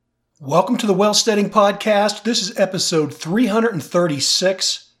Welcome to the Wealthsteading Podcast. This is episode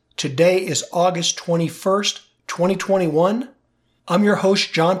 336. Today is August 21st, 2021. I'm your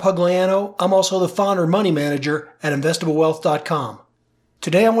host, John Pugliano. I'm also the founder and money manager at investablewealth.com.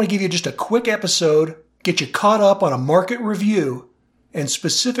 Today I want to give you just a quick episode, get you caught up on a market review, and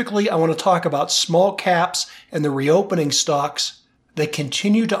specifically I want to talk about small caps and the reopening stocks that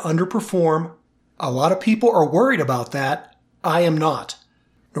continue to underperform. A lot of people are worried about that. I am not.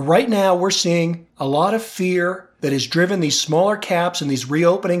 Right now, we're seeing a lot of fear that has driven these smaller caps and these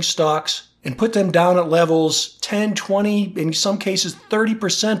reopening stocks and put them down at levels 10, 20, in some cases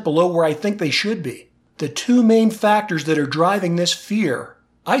 30% below where I think they should be. The two main factors that are driving this fear,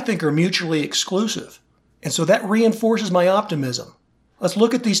 I think, are mutually exclusive. And so that reinforces my optimism. Let's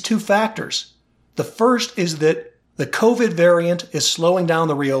look at these two factors. The first is that the COVID variant is slowing down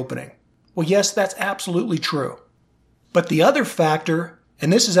the reopening. Well, yes, that's absolutely true. But the other factor,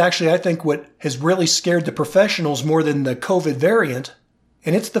 and this is actually, I think, what has really scared the professionals more than the COVID variant,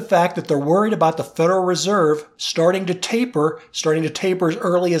 and it's the fact that they're worried about the Federal Reserve starting to taper as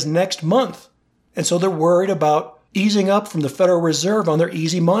early as next month. And so they're worried about easing up from the Federal Reserve on their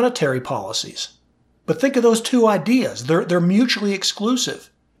easy monetary policies. But think of those two ideas. They're mutually exclusive.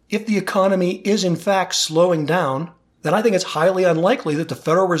 If the economy is in fact slowing down, then I think it's highly unlikely that the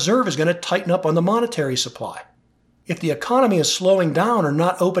Federal Reserve is going to tighten up on the monetary supply. If the economy is slowing down or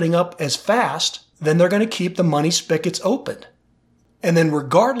not opening up as fast, then they're going to keep the money spigots open. And then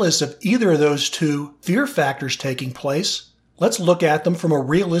regardless of either of those two fear factors taking place, let's look at them from a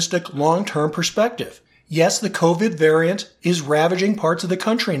realistic long-term perspective. Yes, the COVID variant is ravaging parts of the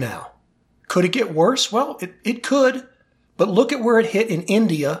country now. Could it get worse? Well, it could. But look at where it hit in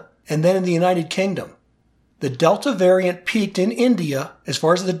India and then in the United Kingdom. The Delta variant peaked in India. As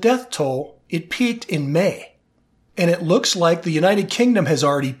far as the death toll, it peaked in May. And it looks like the United Kingdom has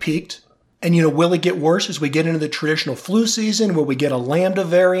already peaked. And, will it get worse as we get into the traditional flu season? Will we get a Lambda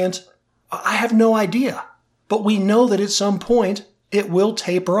variant? I have no idea. But we know that at some point, it will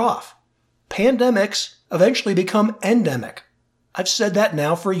taper off. Pandemics eventually become endemic. I've said that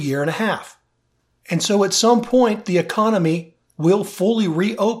now for a year and a half. And so at some point, the economy will fully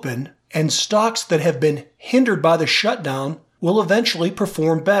reopen, and stocks that have been hindered by the shutdown will eventually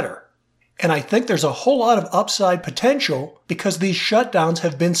perform better. And I think there's a whole lot of upside potential because these shutdowns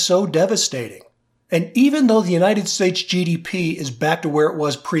have been so devastating. And even though the United States GDP is back to where it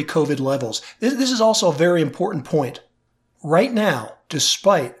was pre-COVID levels, this is also a very important point. Right now,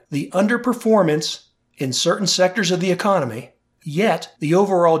 despite the underperformance in certain sectors of the economy, yet the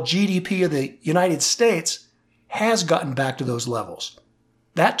overall GDP of the United States has gotten back to those levels.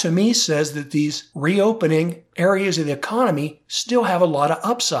 That to me says that these reopening areas of the economy still have a lot of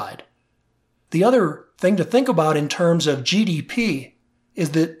upside. The other thing to think about in terms of GDP is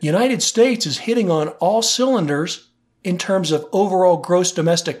that the United States is hitting on all cylinders in terms of overall gross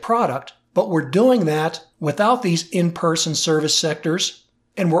domestic product, but we're doing that without these in-person service sectors,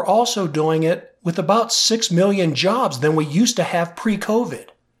 and we're also doing it with about 6 million jobs than we used to have pre-COVID.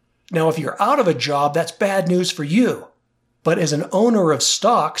 Now, if you're out of a job, that's bad news for you. But as an owner of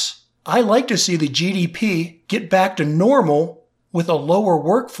stocks, I like to see the GDP get back to normal with a lower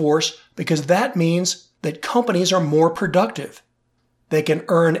workforce because that means that companies are more productive. They can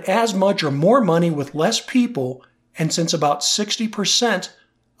earn as much or more money with less people, and since about 60%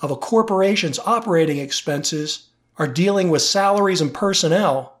 of a corporation's operating expenses are dealing with salaries and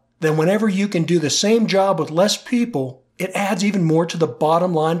personnel, then whenever you can do the same job with less people, it adds even more to the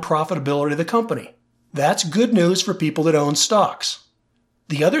bottom line profitability of the company. That's good news for people that own stocks.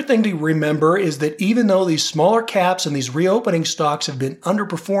 The other thing to remember is that even though these smaller caps and these reopening stocks have been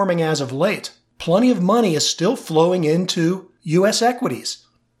underperforming as of late, plenty of money is still flowing into U.S. equities.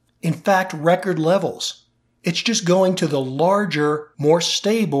 In fact, record levels. It's just going to the larger, more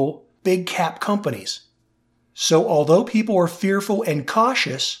stable, big cap companies. So although people are fearful and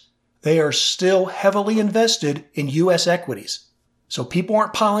cautious, they are still heavily invested in U.S. equities. So people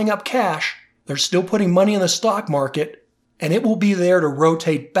aren't piling up cash. They're still putting money in the stock market, and it will be there to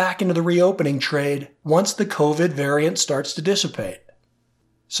rotate back into the reopening trade once the COVID variant starts to dissipate.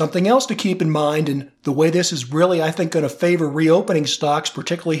 Something else to keep in mind, and the way this is really, I think, going to favor reopening stocks,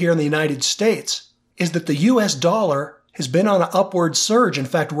 particularly here in the United States, is that the U.S. dollar has been on an upward surge. In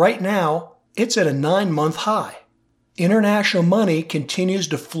fact, right now, it's at a 9-month high. International money continues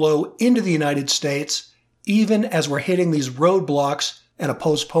to flow into the United States, even as we're hitting these roadblocks and a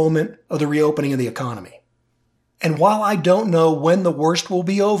postponement of the reopening of the economy. And while I don't know when the worst will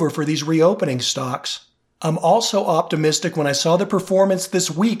be over for these reopening stocks, I'm also optimistic when I saw the performance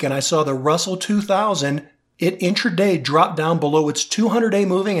this week and I saw the Russell 2000 It intraday dropped down below its 200-day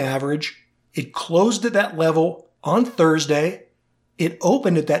moving average. It closed at that level on Thursday. It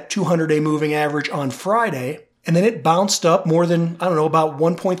opened at that 200-day moving average on Friday. And then it bounced up more than, about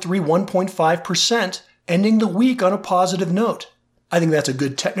 1.3, 1.5%, ending the week on a positive note. I think that's a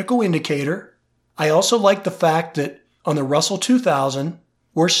good technical indicator. I also like the fact that on the Russell 2000,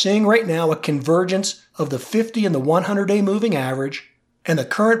 we're seeing right now a convergence of the 50 and the 100-day moving average, and the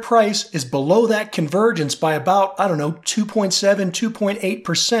current price is below that convergence by about, 2.7,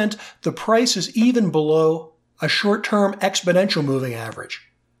 2.8%. The price is even below a short-term exponential moving average.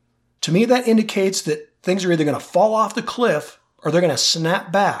 To me, that indicates that things are either going to fall off the cliff or they're going to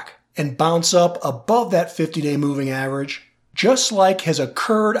snap back and bounce up above that 50-day moving average, just like has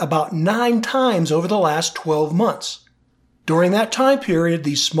occurred about 9 times over the last 12 months. During that time period,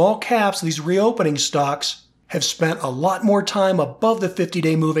 these small caps, these reopening stocks, have spent a lot more time above the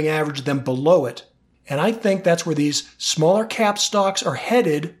 50-day moving average than below it. And I think that's where these smaller cap stocks are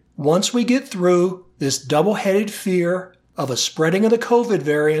headed once we get through this double-headed fear of a spreading of the COVID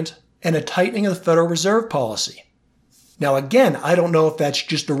variant and a tightening of the Federal Reserve policy. Now again, I don't know if that's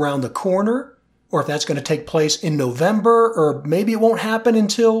just around the corner or if that's going to take place in November, or maybe it won't happen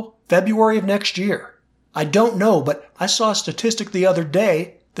until February of next year. I don't know, but I saw a statistic the other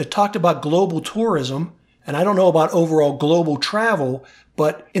day that talked about global tourism, and I don't know about overall global travel,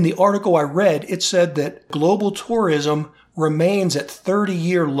 but in the article I read, it said that global tourism remains at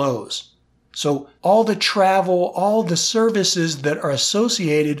 30-year lows. So all the travel, all the services that are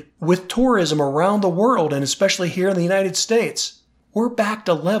associated with tourism around the world, and especially here in the United States, we're back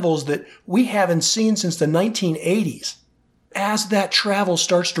to levels that we haven't seen since the 1980s. As that travel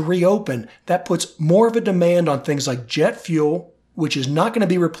starts to reopen, that puts more of a demand on things like jet fuel, which is not going to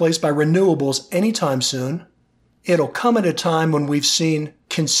be replaced by renewables anytime soon. It'll come at a time when we've seen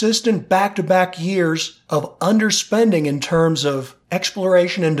consistent back-to-back years of underspending in terms of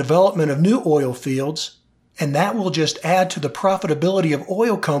exploration and development of new oil fields, and that will just add to the profitability of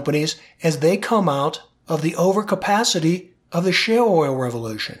oil companies as they come out of the overcapacity of the shale oil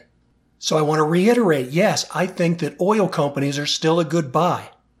revolution. So I want to reiterate, yes, I think that oil companies are still a good buy.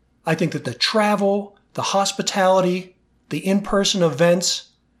 I think that the travel, the hospitality, the in-person events,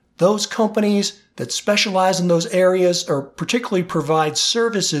 those companies that specialize in those areas or particularly provide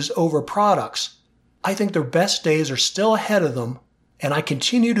services over products, I think their best days are still ahead of them, and I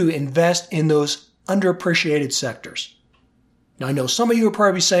continue to invest in those underappreciated sectors. Now, I know some of you are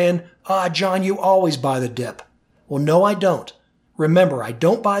probably saying, John, you always buy the dip. Well, no, I don't. Remember, I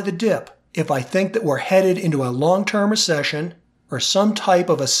don't buy the dip if I think that we're headed into a long-term recession or some type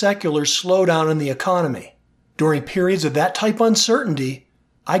of a secular slowdown in the economy. During periods of that type of uncertainty,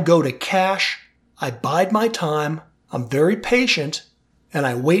 I go to cash, I bide my time, I'm very patient, and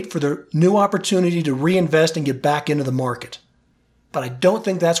I wait for the new opportunity to reinvest and get back into the market. But I don't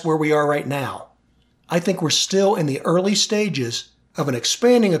think that's where we are right now. I think we're still in the early stages of an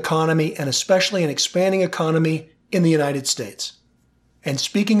expanding economy, and especially an expanding economy in the United States. And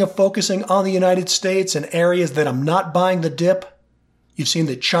speaking of focusing on the United States and areas that I'm not buying the dip, you've seen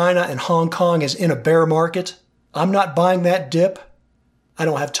that China and Hong Kong is in a bear market. I'm not buying that dip. I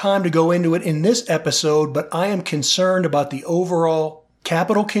don't have time to go into it in this episode, but I am concerned about the overall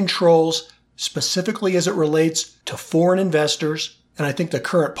capital controls, specifically as it relates to foreign investors. And I think the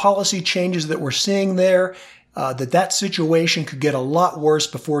current policy changes that we're seeing there, that situation could get a lot worse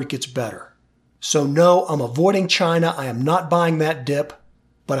before it gets better. So no, I'm avoiding China. I am not buying that dip,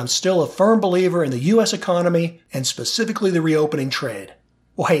 but I'm still a firm believer in the U.S. economy and specifically the reopening trade.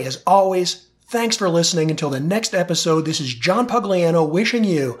 Well, hey, as always, thanks for listening. Until the next episode, this is John Pugliano wishing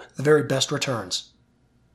you the very best returns.